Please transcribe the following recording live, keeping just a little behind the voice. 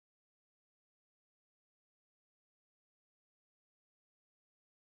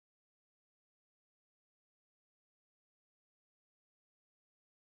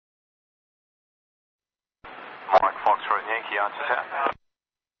Mike Foxtrot Yankee, answers out.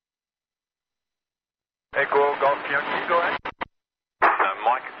 Echo Golf Yankee, go ahead.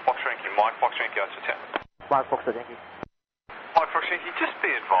 Mike Foxtrot Yankee, answers out. Mike Foxtrot Yankee. Mike Foxtrot Yankee, just be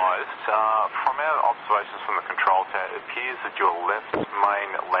advised, from our observations from the control tower, it appears that your left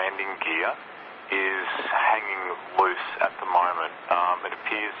main landing gear is hanging loose at the moment. It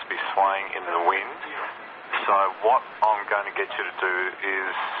appears to be swaying in the wind. So what I'm going to get you to do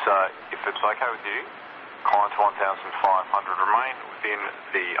is, if it's okay with you, climb to 1,500, remain within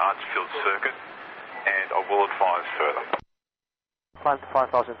the Archfield circuit, and I will advise further. Climb to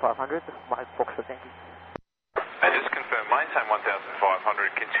 5,500, Mike Foxtrot Yankee. And just confirm, maintain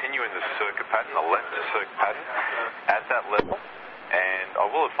 1,500, continue in the circuit pattern, the left circuit pattern, at that level, and I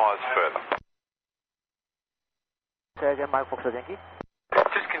will advise further. Say again, Mike Foxtrot Yankee.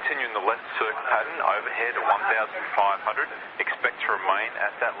 Just continue in the left circuit pattern, overhead at 1,500, expect to remain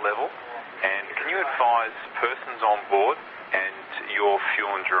at that level, and can you advise persons on board and your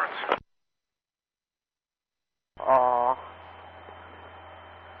fuel endurance?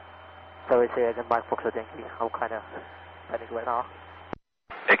 Sorry, say again, Mike Foxtrot Yankee. I'm kind of panicked right now.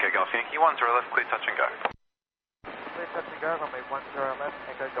 Echo Golf Yankee, 10 left, clear touch and go. Clear touch and go, runway 10 left,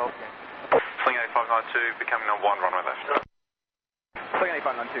 Echo Golf Yankee. Sling 8592, becoming on 1 runway left. Sling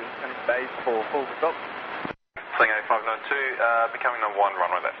 8592, turning to base for full stop. Sling 8592, becoming on 1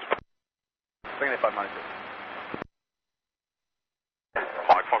 runway left. Sling 8592.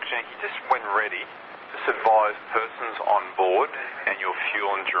 Mike Fox Yankee, just when ready, just advise persons on board and your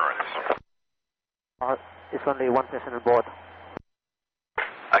fuel endurance. It's only one person on board.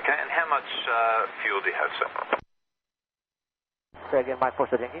 Okay, and how much fuel do you have, sir? Say again, Mike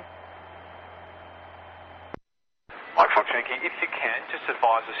Foxtrot Yankee. Mike Fox Yankee, if you can, just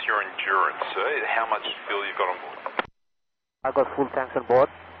advise us your endurance, sir, how much fuel you've got on board. I've got full tanks on board.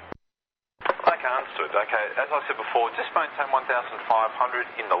 Okay, understood. Okay, as I said before, just maintain 1,500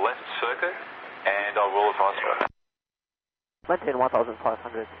 in the left circuit, and I will advise further. Maintain 1,500,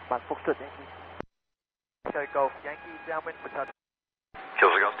 Mike Foxtrot Yankee. Okay, Golf Yankee, downwind for touch.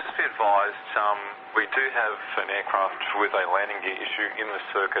 Killer Golf, just be advised, we do have an aircraft with a landing gear issue in the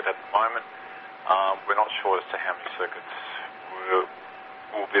circuit at the moment. We're not sure as to how many circuits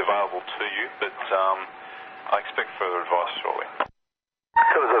will be available to you, but I expect further advice shortly.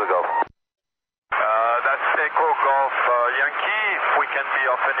 Killer Golf. That's Echo Golf Yankee. If we can be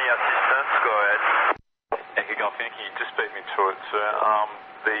of any assistance, go ahead. Echo Golf Yankee, you just beat me to it, sir.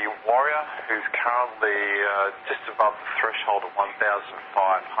 The Warrior, who's currently just above the threshold of 1,500,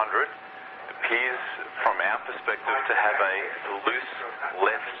 appears, from our perspective, to have a loose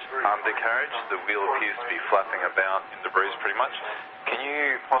left undercarriage. The wheel appears to be flapping about in the breeze pretty much. Can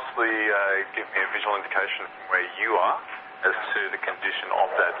you possibly give me a visual indication from where you are as to the condition of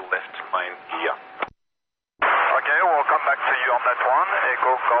that left main gear? Okay, we'll come back to you on that one.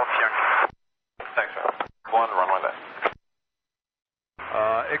 Echo Golf Yankee. Thanks, sir. 1 runway left.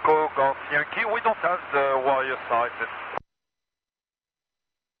 Echo Golf Yankee, we don't have the Warrior side.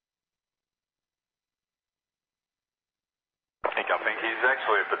 I think he's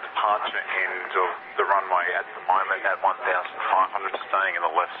actually at the departure end of the runway at the moment at 1,500, staying in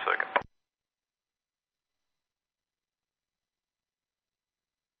the left circuit.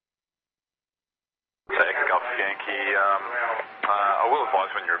 So Echo Golf Yankee, I will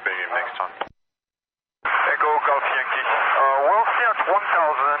advise when you're being next time. Echo Golf Yankee. We'll see at 1,000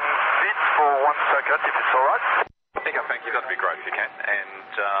 feet for 1 second, if it's alright. Echo Yankee, that'd be great if you can. And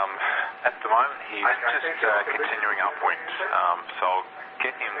at the moment, he's just continuing upwind. So I'll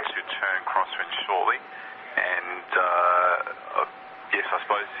get him to turn crosswind shortly. And yes, I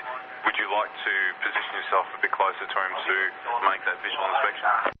suppose, would you like to position yourself a bit closer to him to make that visual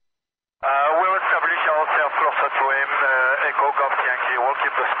inspection? We'll establish ourselves closer to him. Echo Golf Yankee, we'll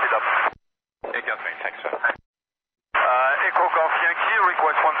keep the speed up. Echo Yankee, thanks, sir. Echo Golf Yankee,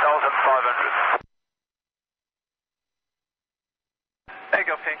 request 1,500.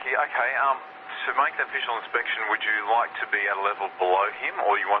 Echo Yankee, okay. To make that visual inspection, would you like to be at a level below him,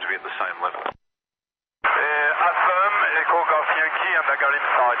 or you want to be at the same level? Affirm, Echo Golf Yankee, and I got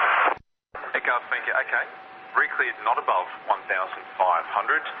inside. Echo Yankee, okay. Recleared not above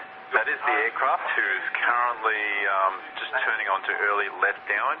 1,500. That is the aircraft who is currently just turning on to early left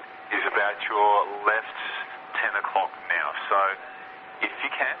down. Is about your left 10 o'clock now. So if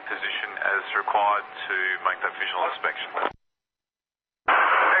you can, position as required to make that visual inspection.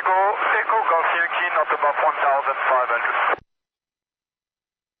 Echo Golf Yankee, not above 1,500.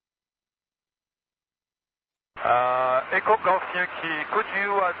 Echo Golf Yankee, could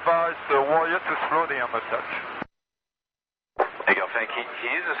you advise the Warrior to slow down a touch? Echo Yankee, he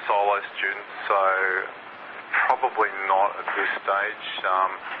is a solo student, so Probably not at this stage.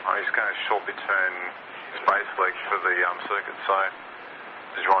 He's going to shortly turn his base leg for the circuit, so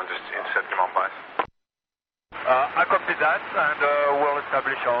did you want to just intercept him on base? I copy that, and we'll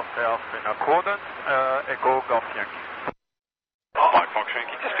establish ourselves in accordance. Echo Golf Yankee. Mike Fox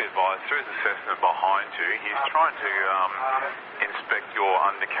Yankee, just be advised, through the Cessna behind you, he's trying to inspect your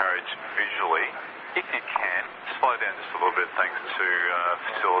undercarriage visually. If you can, slow down just a little bit, thanks to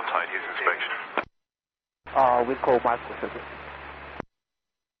facilitate his inspection. We'll call Mike for circuit.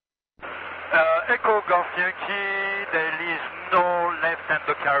 Echo Golf Yankee, there is no left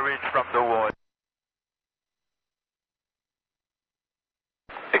undercarriage from the wall.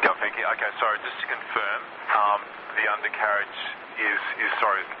 Echo Golf Yankee, okay, sorry, just to confirm, the undercarriage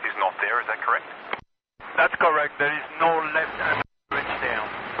is not there, is that correct? That's correct, there is no left undercarriage down.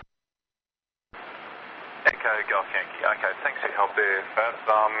 Echo Golf Yankee, okay, thanks for your help there, Pat.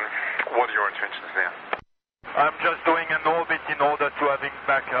 What are your intentions now? I'm just doing an orbit in order to having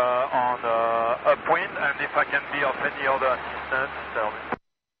back on upwind, and if I can be of any other assistance, tell me.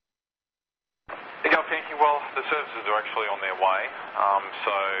 Golf Yankee, well, the services are actually on their way.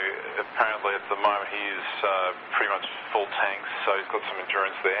 So apparently at the moment he's pretty much full tanks, so he's got some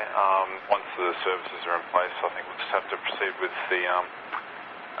endurance there. Once the services are in place, I think we'll just have to proceed with the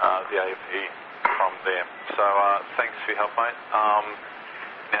AFE from there. So thanks for your help, mate.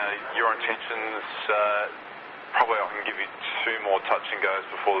 Now, your intentions, probably I can give you 2 more touch and goes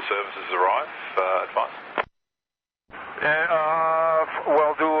before the services arrive. Advice?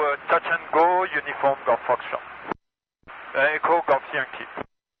 We'll do touch and go, uniform Golf Foxtrot. Echo Golf Yankee.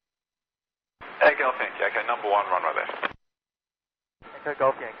 Echo Golf Yankee, okay, number 1 runway left. Echo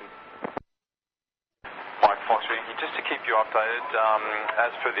Golf Yankee. Mike Fox Yankee, just to keep you updated,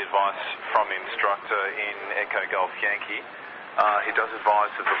 as per the advice from the instructor in Echo Golf Yankee, he does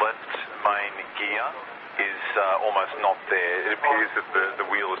advise that the left main gear is almost not there. It appears that the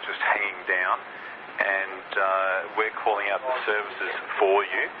wheel is just hanging down, and we're calling out the services for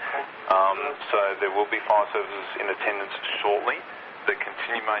you. So there will be fire services in attendance shortly that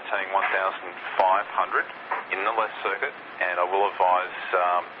continue maintaining 1,500 in the left circuit, and I will advise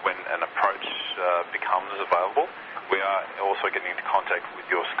when an approach becomes available. We are also getting into contact with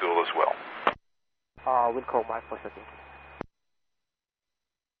your school as well. We'll call Mike for circuit.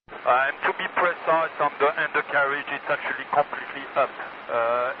 And to be precise, on the undercarriage, it's actually completely up.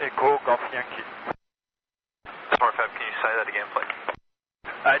 Echo Golf Yankee. Sorry, Fab, can you say that again, please?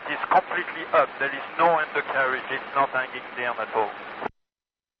 It is completely up. There is no undercarriage. It's not hanging down at all.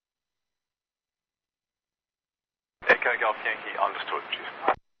 Echo Golf Yankee, understood.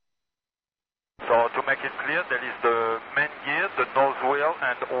 Cheers. So to make it clear, there is the main gear, the nose wheel,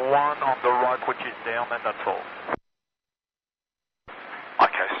 and one on the right which is down, and that's all.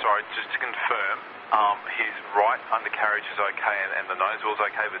 Okay, sorry, just to confirm, his right undercarriage is okay and the nose wheel's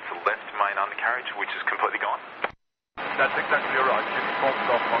okay, but it's the left main undercarriage which is completely gone? That's exactly right. Uniform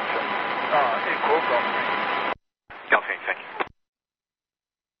Golf function. Echo Golf Yankee. Golf Yankee, thank you.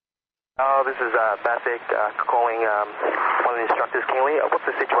 This is Basic calling one of the instructors, Kinley. What's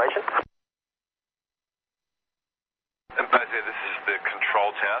the situation? And Basic, this is the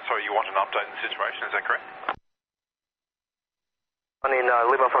control tower. Sorry, you want an update in the situation, is that correct? I mean,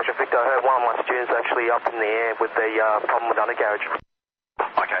 Lima Function Victor, I heard one of my students actually up in the air with the problem with undercarriage.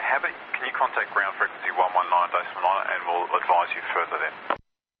 Okay, can you contact ground frequency 119.9 and we'll advise you further then.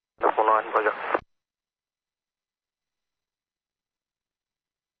 119, pleasure.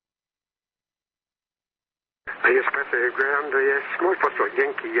 Yes, Matthew Ground. Yes, Mike Foxtrot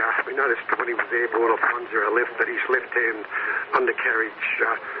Yankee. We noticed when he was airborne off 10 left that his left-hand undercarriage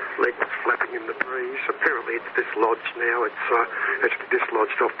leg was flapping in the breeze. Apparently it's dislodged now. It's actually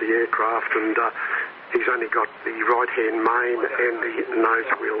dislodged off the aircraft, and he's only got the right-hand main and the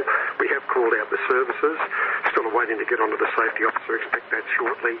nose wheel. We have called out the services. Still waiting to get onto the safety officer. Expect that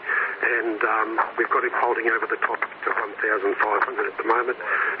shortly. And we've got him holding over the top to 1,500 at the moment,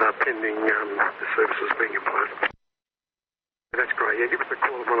 pending the services being applied. That's great. Yeah, give us a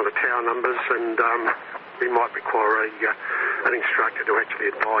call on one of the tower numbers, and we might require an instructor to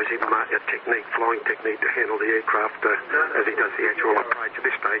actually advise him a technique, flying technique to handle the aircraft as he does the actual approach. At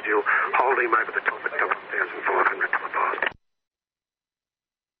this stage, he'll hold him over the top at 1,500 to advise.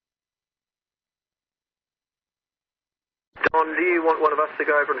 Don, do you want one of us to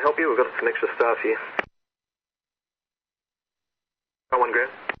go over and help you? We've got some extra staff here. One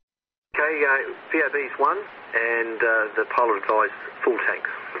ground. Okay, POB's 1, and the pilot advised full tanks.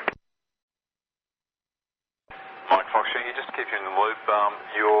 Mike Fox, just to keep you in the loop,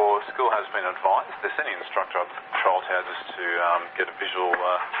 your school has been advised. They're sending an instructor up to the control tower just to get a visual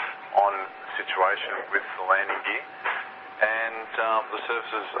on situation with the landing gear, and the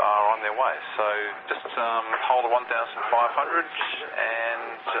services are on their way. So just hold a 1,500 and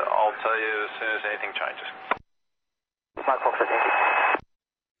I'll tell you as soon as anything changes. Mike Foxtrot Yankee.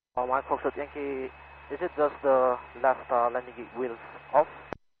 Mike Foxtrot Yankee, is it just the left landing gear wheels off?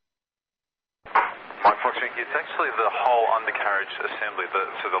 Mike Foxtrot Yankee, it's actually the whole undercarriage assembly.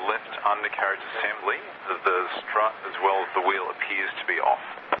 So the left undercarriage assembly, the strut as well as the wheel appears to be off.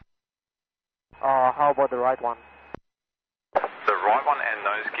 How about the right one? The right one and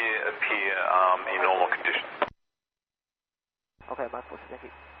nose gear appear in normal condition. Okay, Mike Foxtrot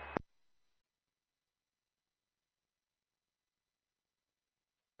Yankee.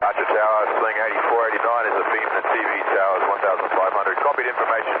 Archer Tower, Sling 8489 is the beam at TV Towers 1500. Copied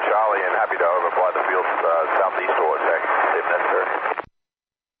information, Charlie, and happy to overfly the field southeast vortex if necessary.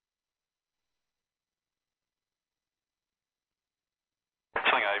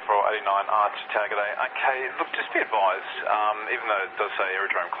 Sling 8489, Archer Tower, good day. Okay, look, just be advised, even though it does say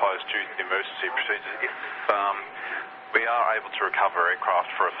aerodrome closed due to the emergency procedures, if we are able to recover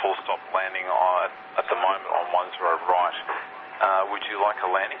aircraft for a full stop landing at the moment on 10 right, would you like a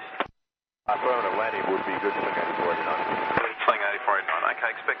landing? Permanent landing would be good, Sling 8489. Sling 8489,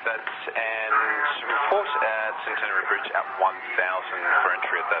 okay, expect that, and report at Centenary Bridge at 1,000 for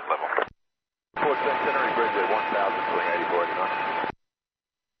entry at that level. Report Centenary Bridge at 1,000, Sling 8489.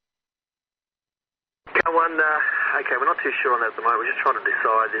 One, okay, we're not too sure on that at the moment. We're just trying to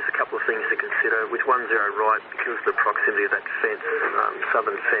decide. There's a couple of things to consider. With 10 right, because of the proximity of that fence,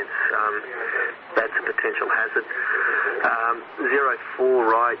 southern fence, that's a potential hazard.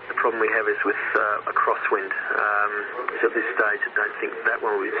 04 right, the problem we have is with a crosswind. So at this stage, I don't think that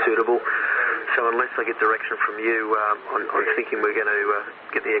one will be suitable. So unless I get direction from you, I'm thinking we're going to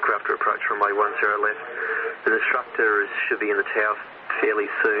get the aircraft to approach runway 10 left. The instructor should be in the tower fairly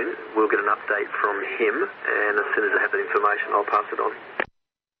soon. We'll get an update from him, and as soon as I have that information, I'll pass it on.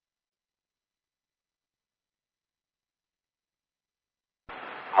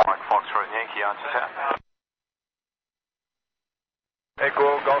 Mike Foxtrot Yankee, Archer Tower.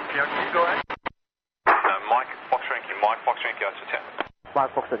 Echo Golf Yankee, go ahead. Mike Foxtrot Yankee, Archer Tower. Mike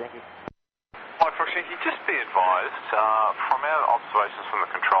Foxtrot Yankee. Mike Foxtrot Yankee, just be advised, from our observations from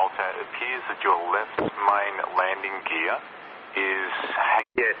the control tower, it appears that your left main landing gear is...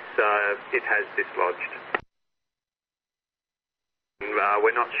 Yes, it has dislodged.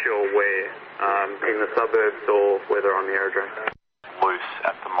 We're not sure where, in the suburbs or whether on the aerodrome. Loose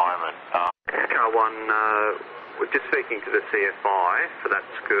at the moment. Car 1, we're just speaking to the CFI for that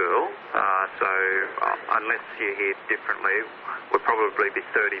school, so unless you hear differently, we'll probably be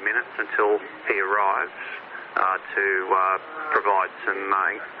 30 minutes until he arrives to provide some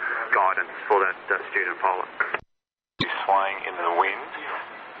guidance for that student pilot. Swaying in the wind.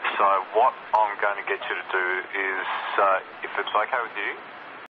 So what I'm going to get you to do is, if it's okay with you,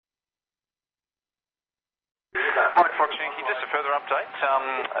 Mike Foxtrot Yankee, just a further update.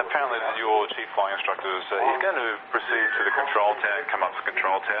 Apparently your chief flying instructor is going to proceed to the control tower, come up to the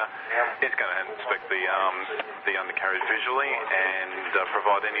control tower. He's going to inspect the undercarriage visually and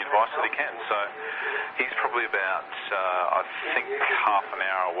provide any advice that he can. So he's probably about, I think, half an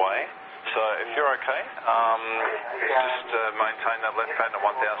hour away. So if you're okay, just maintain that left pattern at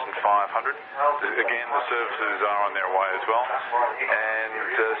 1,500. Again, the services are on their way as well. And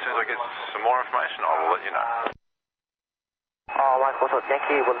as soon as I get some more information, I will let you know. Mike Foxtrot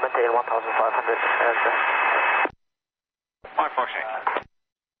Yankee will maintain 1,500. Mike Foxtrot Yankee.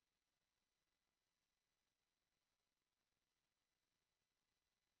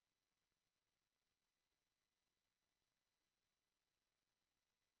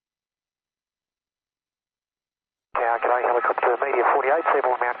 G'day, helicopter media 48,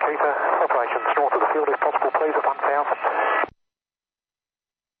 Seabourn Mount Keitha. Operations north of the field if possible, please, at 1,000.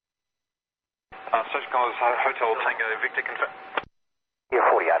 Station Collars Hotel Tango Victor confirm. Yeah,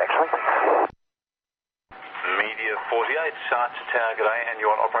 48 actually. Media 48, Archer Tower, g'day, and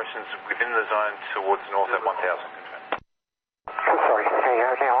you're on operations within the zone towards north at 1,000 confirm. Sorry,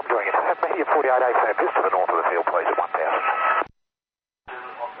 now I'm doing it. Media 48, AFAB, just to the north of the field, please, at 1,000.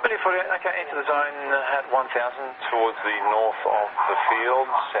 Media 48, okay, into the zone at 1,000 towards the north of the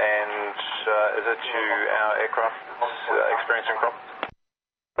fields, and is that you, our aircraft experiencing problems?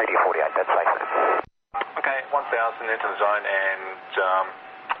 Media 48, that's safe. Okay, 1,000 into the zone and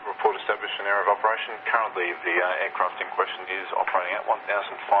report established an error of operation. Currently the aircraft in question is operating at 1,500,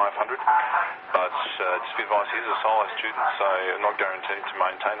 but just be advised, he's a solo student, so not guaranteed to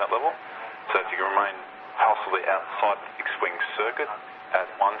maintain that level. So if you can remain possibly outside the fixed wing circuit at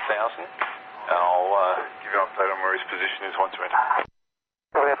 1,000, and I'll give you an update on where his position is once you enter.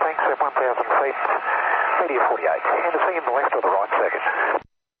 Well, thanks, 1,000. feet, media 48. And is he in the left or the right circuit?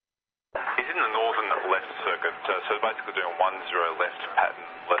 He's in the northern left circuit, so basically doing 10 left pattern,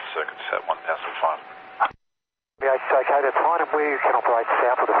 left circuit at 1005. Yeah, okay, that's fine, and we can operate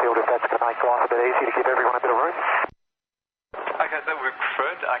south of the field if that's going to make life a bit easier to give everyone a bit of room. Okay, that would be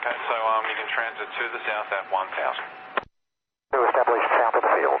preferred. Okay, so you can transit to the south at 1000. To establish south of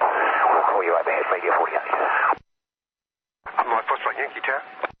the field. We'll call you overhead, media 48. Mike Foxtrot Yankee Tower.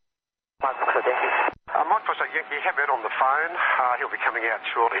 Mike Foxtrot Yankee. Mike Foxtrot Yankee, you have Ed on the phone. He'll be coming out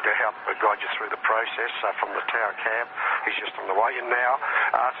shortly to help guide you through the process from the tower cab. He's just on the way in now.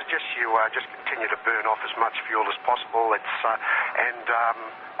 Suggest you just continue to burn off as much fuel as possible.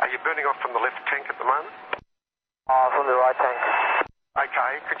 Are you burning off from the left tank at the moment? From the right tank.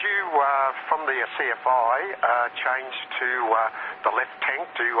 Okay, could you, from the CFI, change to the left tank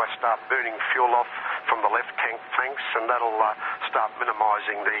to start burning fuel off from the left tank tanks, and that'll start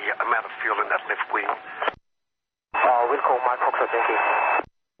minimising the amount of fuel in that left wing. We'll call Mike Foxtrot Yankee.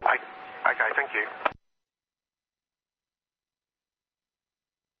 Okay, thank you.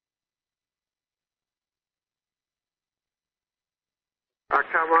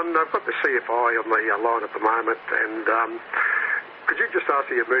 Come on, I've got the CFI on the line at the moment, and could you just ask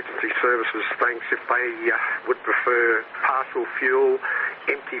the emergency services, thanks, if they would prefer partial fuel,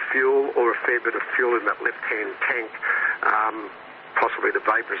 empty fuel, or a fair bit of fuel in that left-hand tank? Possibly the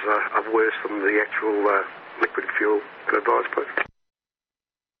vapours are worse than the actual liquid fuel. Can I advise, please?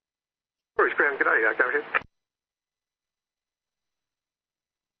 Bruce Brown, g'day. Go ahead.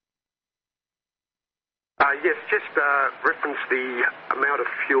 Yes, just reference the amount of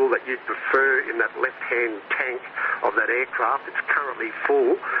fuel that you'd prefer in that left-hand tank of that aircraft. It's currently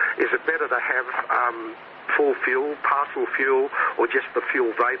full. Is it better to have full fuel, partial fuel, or just the fuel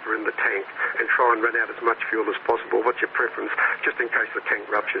vapour in the tank and try and run out as much fuel as possible? What's your preference, just in case the tank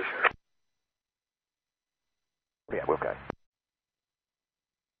ruptures? Yeah, we'll go.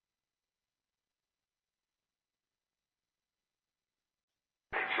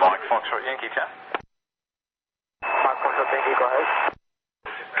 Mike Foxtrot Yankee Tower. Mike Foxtrot Yankee, go ahead.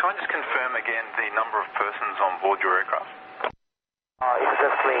 Can I just confirm again the number of persons on board your aircraft? It's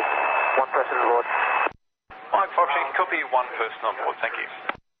just me. One person on board. Mike Foxtrot Yankee, copy, one person on board. Thank you.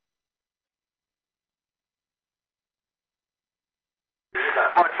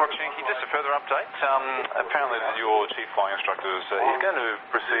 Mike Foxtrot Yankee, just a further update. Apparently your chief flying instructor is going to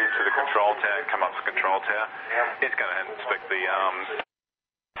proceed to the control tower, come up to the control tower. He's going to inspect the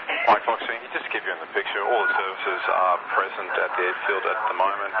Mike Foxtrot Yankee, just to keep you in the picture, all the services are present at the airfield at the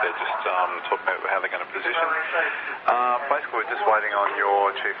moment. They're just talking about how they're going to position. Basically, we're just waiting on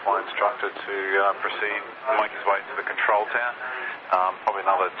your chief flight instructor to proceed, make his way to the control tower. Probably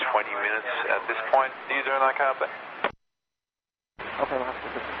another 20 minutes at this point. Are you doing okay up there? Okay, Mike.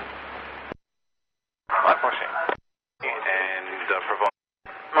 Mike Foxtrot Yankee, and provide.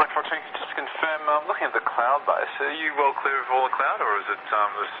 Mike Foxtrot Yankee, just to confirm, looking at the cloud base, are you well clear of all the cloud, or is it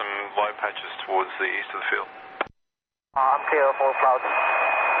there's some low patches towards the east of the field? I'm clear of all clouds.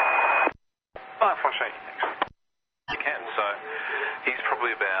 Mike Foxtrot Yankee, thanks. You can, so he's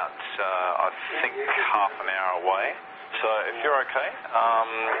probably about, I think, half an hour away. So if you're okay,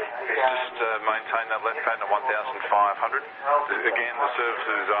 just maintain that left pattern at 1,500. Again, the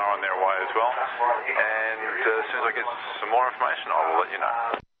services are on their way as well. And as soon as I get some more information, I will let you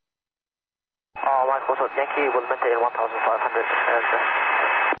know. Mike Foxtrot Yankee will maintain 1,500.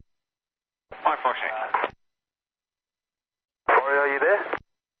 Mike Foxtrot Yankee. Corey, are you there?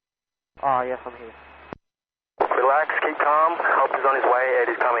 Yes, I'm here. Relax, keep calm. Hope is on his way. Ed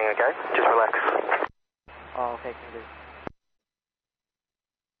is coming, okay? Just relax. Okay, can do.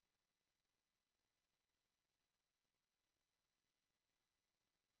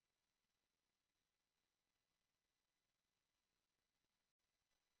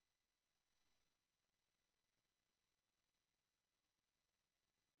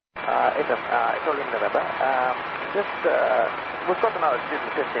 It's early in November. We've got another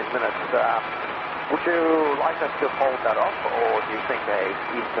 15 minutes. Would you like us to hold that off, or do you think a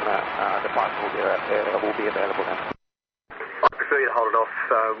Eastern departure will be available then? I prefer you to hold it off.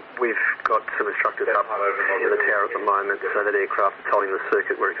 We've got some instructors up in the tower at the moment, so that aircraft is holding the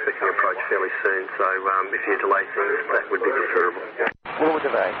circuit. We're expecting an approach fairly soon, so if you delay things, that would be preferable. What would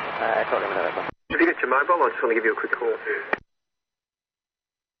delay? It's early in November. If you get your mobile, I just want to give you a quick call.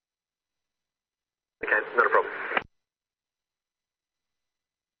 Okay, not a problem.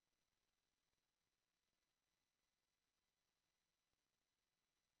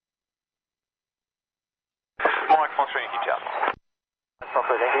 Mike Foxtrot Yankee Tower.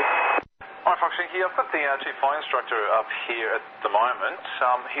 Foxtrot Yankee. Hi Fox Yankee, I've got the chief flying instructor up here at the moment.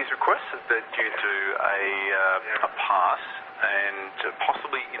 He's requested that you do a pass and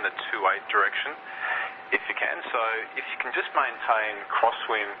possibly in the 2-8 direction if you can. So if you can just maintain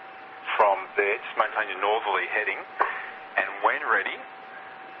crosswind from there, just maintain your northerly heading, and when ready,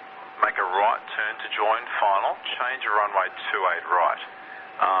 make a right turn to join final, change your runway 28 right,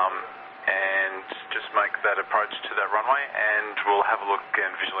 and just make that approach to that runway, and we'll have a look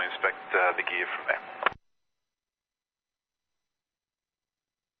and visually inspect the gear from there.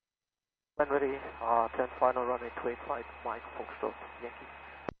 When ready, turn final runway 28 right, Mike Foxtrot Yankee.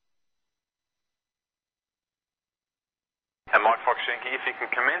 And Mike Fox Yankee, if you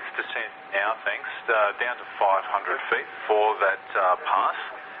can commence descent now, thanks, down to 500 feet for that pass,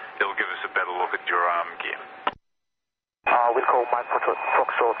 it'll give us a better look at your gear. We'll call Mike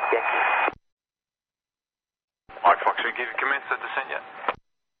Foxtrot Yankee. Mike Fox Yankee, have you commenced that descent yet?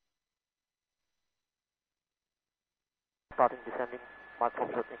 Starting descending, Mike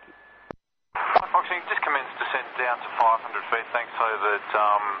Foxtrot Yankee. Mike Fox Yankee, just commence descent down to 500 feet, thanks, so that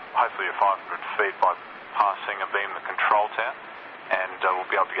hopefully you're 500 feet by passing a beam the control tower, and we'll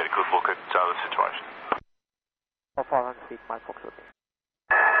be able to get a good look at the situation. 500 feet, Mike Foxtrot Yankee.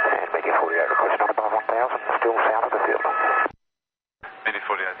 And Media 48 request not above 1,000, still south of the field. Media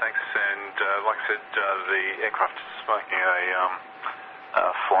 48, thanks, and like I said, the aircraft is making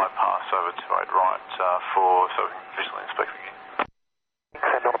a flight pass over 28 right so we can visually inspect the gear.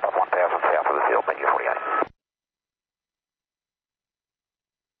 And not above 1,000 south of the field, Media 48.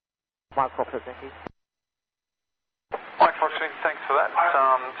 Mike Foxtrot Yankee. Mike Fox Yankee, thanks for that. Just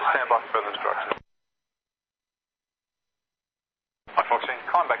stand by for further instructions. Mike Fox Yankee,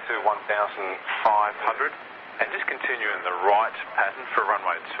 climb back to 1,500 and just continue in the right pattern for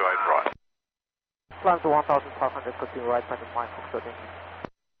runway 28 right. Climb to 1,500, continue right pattern, Mike Foxtrot Yankee.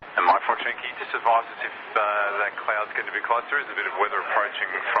 And Mike Fox Yankee, just advise us if that cloud's getting a bit close. There is a bit of weather approaching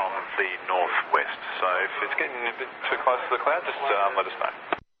from the northwest, so if it's getting a bit too close to the cloud, just let us know.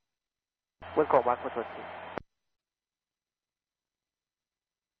 We'll call Mike Foxtrot Yankee.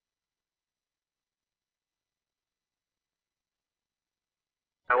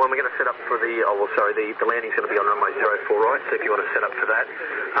 When we're going to set up for the landing's going to be on runway 04 right, so if you want to set up for that.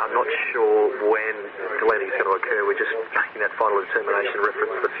 I'm not sure when the landing's going to occur. We're just making that final determination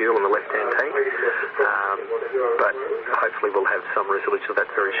reference to the fuel on the left-hand tank. But hopefully we'll have some resolution of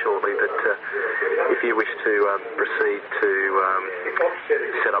that very shortly. But if you wish to proceed to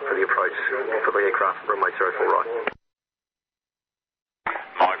set up for the approach for the aircraft runway 04 right.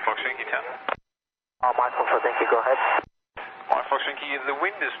 Mike Fox Yankee, town. Mike Foxtrot Yankee, go ahead. Mike Fox Yankee, the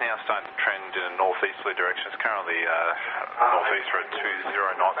wind is now starting to trend in a northeasterly direction. It's currently northeaster at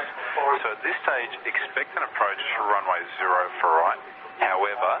 20 knots. So at this stage, expect an approach for runway 04 right.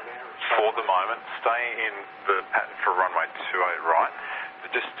 However, for the moment, stay in the pattern for runway 28 right.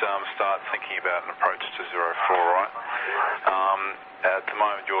 But just start thinking about an approach to 04 right. At the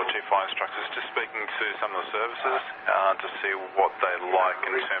moment, your chief flight instructor is just speaking to some of the services to see what they like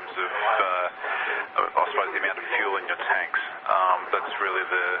in terms of, I suppose, the amount of fuel in your tanks. That's really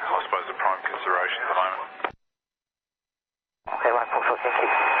the prime consideration at the moment. Okay, Mike Foxtrot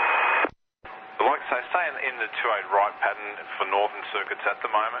Yankee. But like I say, stay in the 28 right pattern for northern circuits at the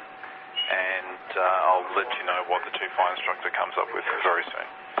moment, and I'll let you know what the chief flight instructor comes up with very soon.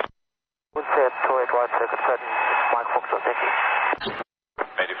 We'll say 28 right circuit pattern, Mike Foxtrot Yankee.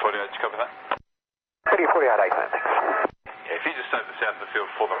 Media 48, did you copy that? Media 48, thanks. Yeah, if you just stay to the south of the field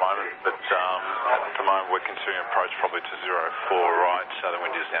for the moment, but at the moment we're considering approach probably to 04 right, so the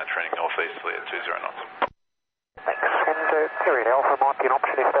wind is now trending northeasterly at 20 knots. Thanks. And period alpha might be an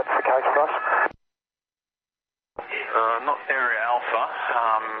option if that's the case for us. Not area alpha.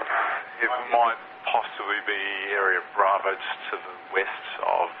 It might possibly be area Bravo just to the west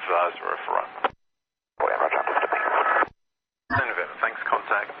of 04 right. Whatever, Roger, understood. November, thanks.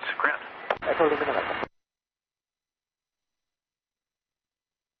 Contact ground. Echo Lima November.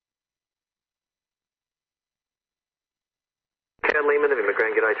 Count Lima, November,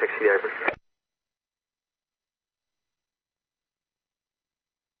 Grand G'day, taxi over.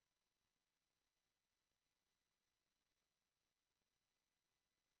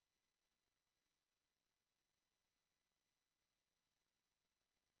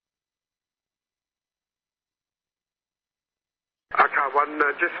 Okay, one,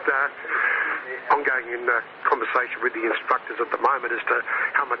 just ongoing in conversation with the instructors at the moment as to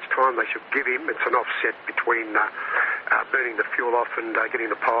how much time they should give him. It's an offset between burning the fuel off and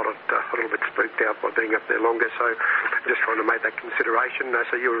getting the pilot a little bit spooked out by being up there longer. So just trying to make that consideration.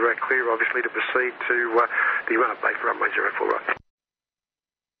 So you were clear, obviously, to proceed to the run-up bay for runway 04 right.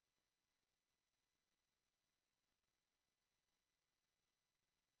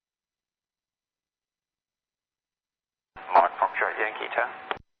 Tower.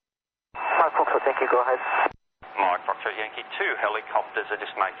 Mike Foxtrot Yankee, go ahead. Mike Foxtrot Yankee, 2 helicopters are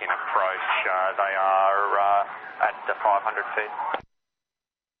just making approach. They are at 500 feet.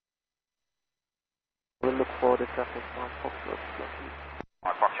 We'll look for the traffic from Foxtrot Yankee.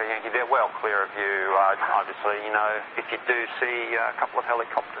 Mike Foxtrot Yankee, they're well clear of you. Obviously, you know, if you do see a couple of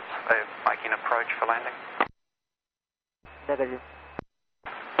helicopters, they're making approach for landing. Negative.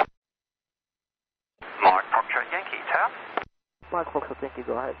 Mike Foxtrot Yankee, Tower. Mike Foxtrot Yankee,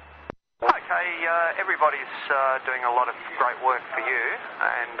 go ahead. Okay, everybody's doing a lot of great work for you,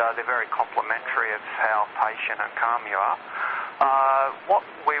 and they're very complimentary of how patient and calm you are. What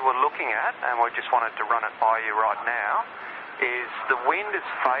we were looking at, and we just wanted to run it by you right now, is the wind is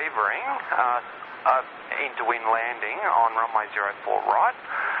favouring into-wind landing on runway 04 right.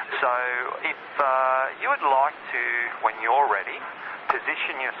 So if you would like to, when you're ready,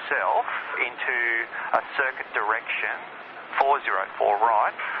 position yourself into a circuit direction 404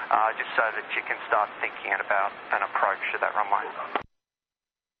 right, just so that you can start thinking about an approach to that runway.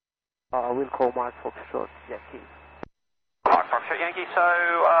 We'll call Mike Foxtrot Yankee. Mike Foxtrot Yankee, so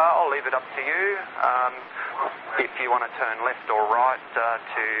I'll leave it up to you if you want to turn left or right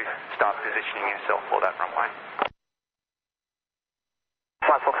to start positioning yourself for that runway.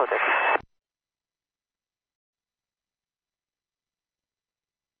 Mike Foxtrot Yankee.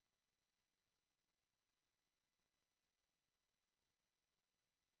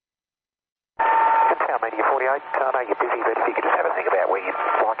 Media 48, I know you're busy, but if you could just have a think about where you'd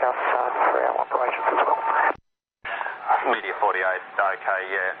like us for our operations as well. Media 48, okay,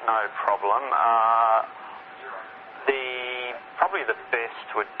 yeah, no problem. Probably the best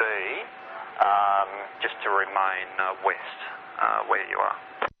would be just to remain west where you are.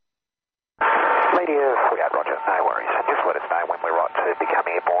 Media 48, roger, no worries. Just let us know when we're right to become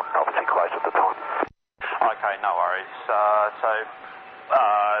airborne, obviously close at the time. Okay, no worries.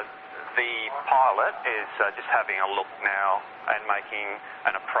 The pilot is just having a look now and making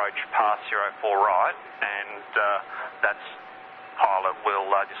an approach past 04 right, and that pilot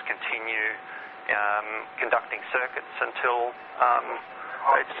will just continue conducting circuits until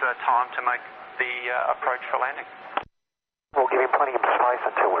it's time to make the approach for landing. We'll give him plenty of space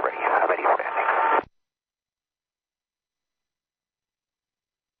until we're ready. Ready for landing.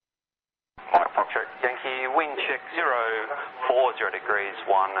 Mike Foxtrot Yankee, wind check 040 degrees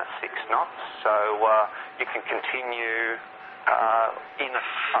 16 knots, so you can continue in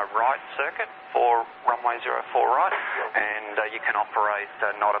a right circuit for runway 04 right, and you can operate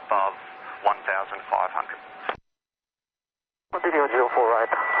not above 1,500. Continue 04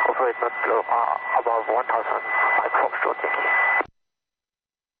 right, operate not above 1,000, Mike Foxtrot Yankee.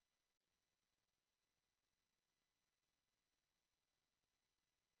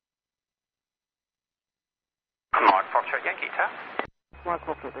 Mike Foxtrot Yankee, Tower. Mike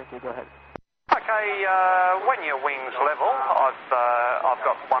Foxtrot Yankee, go ahead. Okay, when your wings level, I've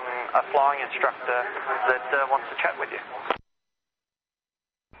got a flying instructor that wants to chat with you.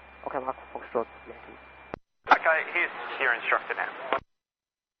 Okay, Mike Foxtrot Yankee. Okay, here's your instructor now.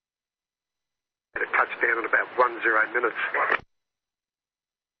 A touchdown in about 10 minutes.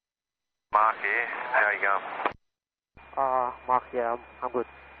 Mark here, how are you going? Mark, yeah, I'm good.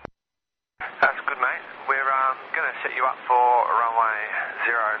 That's good, mate. We're going to set you up for runway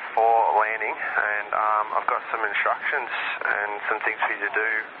 04 landing, and I've got some instructions and some things for you to do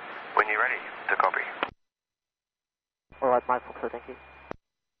when you're ready to copy. Alright, Mike Foxtrot Yankee.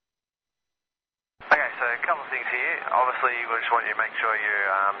 Okay, so a couple of things here. Obviously, we just want you to make sure your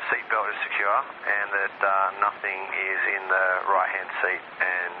seatbelt is secure and that nothing is in the right-hand seat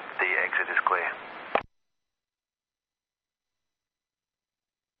and the exit is clear.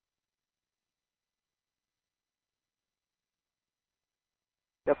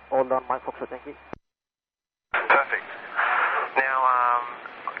 Yep, all done, Mike Foxtrot Yankee. Perfect. Now,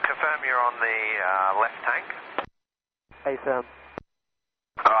 confirm you're on the left tank. AFM.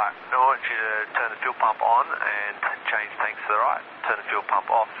 Alright, I want you to turn the fuel pump on and change tanks to the right. Turn the fuel pump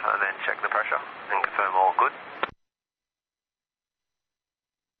off and then check the pressure and confirm all good.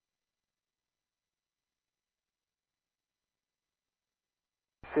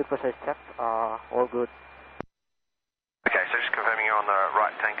 Fuel pressure is checked, all good. Okay, so just confirming you're on the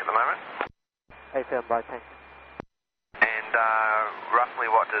right tank at the moment. AFM right tank. And roughly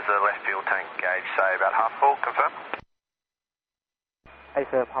what does the left fuel tank gauge say? About half full, confirm?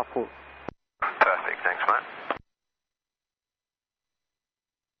 AFM half full. Perfect, thanks mate.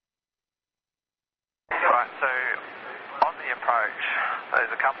 Right, so on the approach,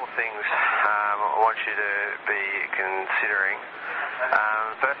 there's a couple of things I want you to be considering.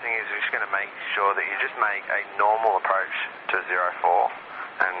 First thing is we're just going to make sure that you just make a normal approach to 04,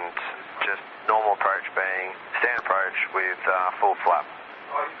 and just normal approach being standard approach with full flap.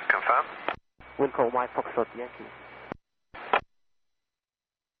 Confirm? Wind call Mike Foxtrot Yankee.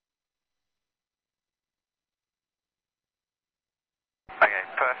 Okay,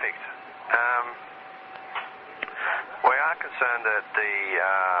 perfect. We are concerned that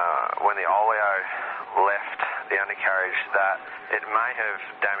when the oleo left the undercarriage, that it may have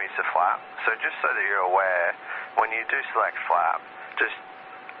damaged the flap. So just so that you're aware, when you do select flap, just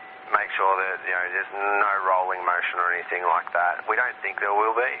make sure that there's no rolling motion or anything like that. We don't think there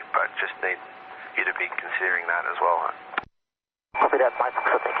will be, but just need you to be considering that as well. Copy that, Mike.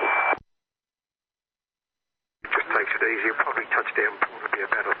 Thank you. Just takes it easy. Probably touchdown point will be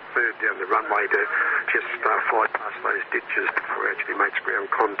about a third down the runway to just fly past those ditches before it actually makes ground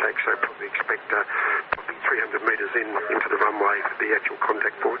contact. So probably expect probably 300 metres into the runway for the actual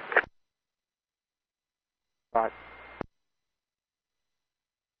contact point. Right.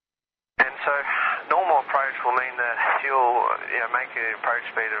 And so normal approach will mean that you'll make an approach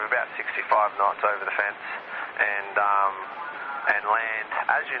speed of about 65 knots over the fence and land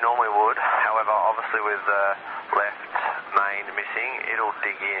as you normally would. However, obviously with the left main missing, it'll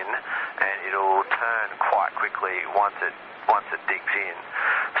dig in and it'll turn quite quickly once it digs in.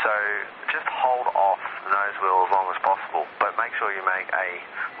 So just hold off the nose wheel as long as possible, but make sure you make a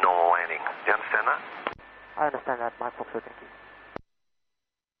normal landing. Do you understand that? I understand that, Mike Foxtrot. Thank you.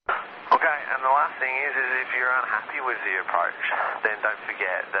 Okay, and the last thing is if you're unhappy with the approach, then don't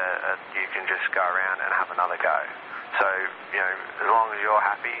forget that you can just go around and have another go. So, as long as you're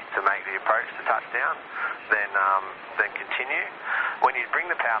happy to make the approach to touchdown, then continue. When you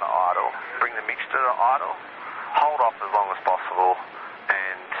bring the power to idle, bring the mixture to idle, hold off as long as possible,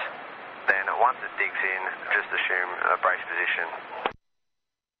 and then once it digs in, just assume a brace position.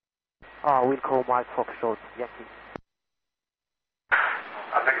 We'll call Mike Foxtrot Yankee.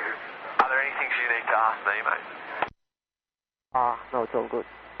 Are there any things you need to ask me, mate? No, it's all good.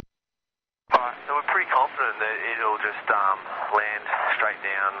 Alright, so we're pretty confident that it'll just land straight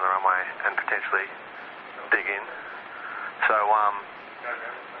down the runway and potentially dig in. So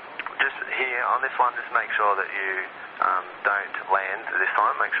just here on this one, just make sure that you don't land this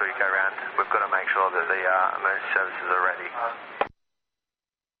time. Make sure you go around. We've got to make sure that the emergency services are ready.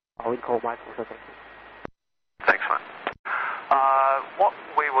 We'll call Mike Foxtrot. Thank you. Thanks, mate. What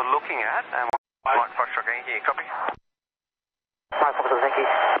we were looking at, and Mike Foxtrot, can you copy? Mike Foxtrot, thank you.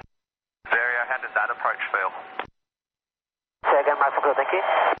 Vario, how did that approach feel? Say again, Mike Foxtrot, thank you.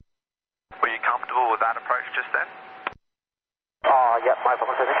 Were you comfortable with that approach just then? Yeah, Mike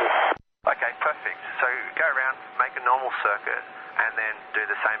Foxtrot, thank you. Okay, perfect. So go around, make a normal circuit, and then do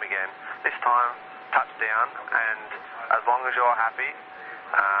the same again. This time, touch down, and as long as you're happy,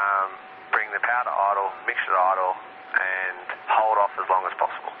 bring the power to idle, mixture to idle, and hold off as long as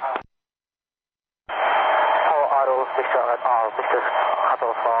possible. Idle, mixture cut off,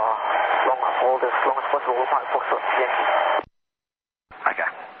 hold as long as possible, Mike Foxtrot Yankee. Okay.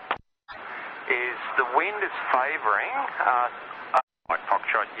 Is the wind is favouring Mike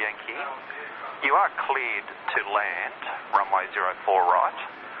Foxtrot Yankee. You are cleared to land, runway 04 right.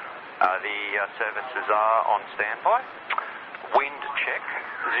 The services are on standby. Wind check,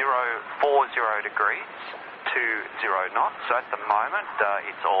 040 degrees to 0 knots. So at the moment,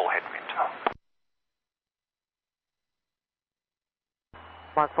 it's all headwind.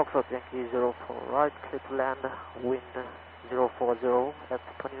 Mike Foxtrot Yankee 04 right, clear to land, wind 040 at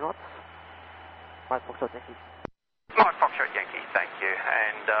 20 knots. Mike Foxtrot Yankee. Mike Foxtrot Yankee, thank you.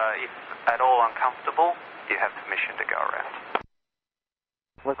 And if at all uncomfortable, you have permission to go around.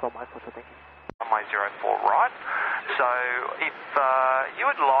 Welcome, Mike Foxtrot, thank you. Runway 04 right. So if you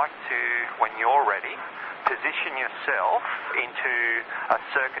would like to, when you're ready, position yourself into a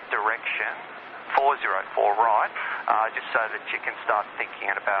circuit direction 404 right, just so that you can start thinking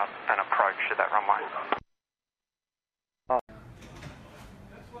about an approach to that runway.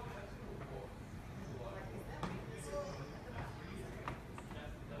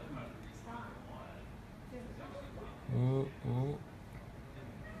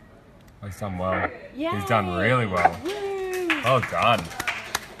 He's done well. Yay! He's done really well. Woo! Well done.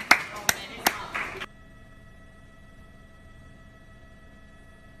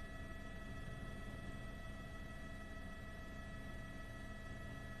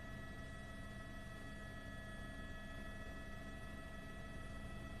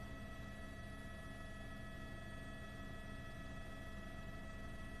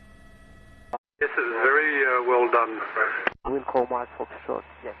 Yes, it was very well done. We'll call Mike Foxtrot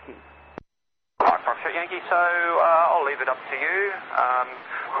Yankee. Mike Foxtrot Foxtrot Yankee, so I'll leave it up to you.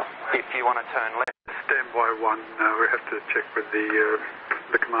 If you want to turn left. Standby 1, we have to check with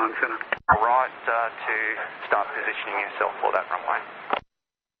the command centre. Right, to start positioning yourself for that runway.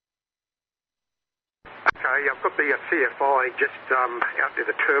 Okay, I've got the CFI just out near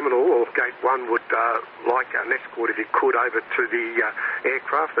the terminal, or Gate 1 would like an escort, if you could, over to the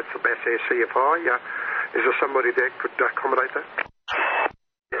aircraft. That's the Bass Air CFI. Is there somebody there could accommodate that?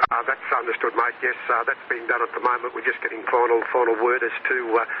 That's understood, mate. Yes, that's being done at the moment. We're just getting final word as to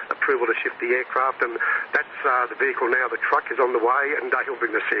approval to shift the aircraft, and that's the vehicle now. The truck is on the way, and he'll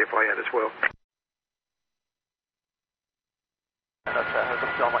bring the CFI out as well. That's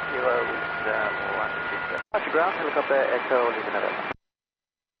Helicopter John Kilo with Archer Ground, Helicopter Echo Lima November.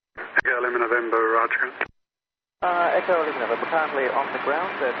 Echo Lima November, Archer Ground. Echo Lima November, currently on the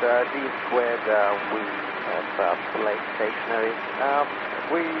ground at D squared, we have Blake stationary.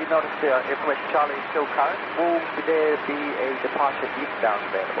 We noticed the information Charlie is still current. Will there be a departure eastbound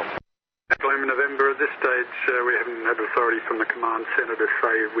available? Echo Lima November, at this stage we haven't had authority from the command centre to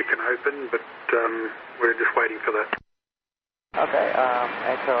say we can open, but we're just waiting for that. Okay,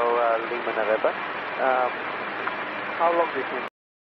 Echo Lima November. How long do you think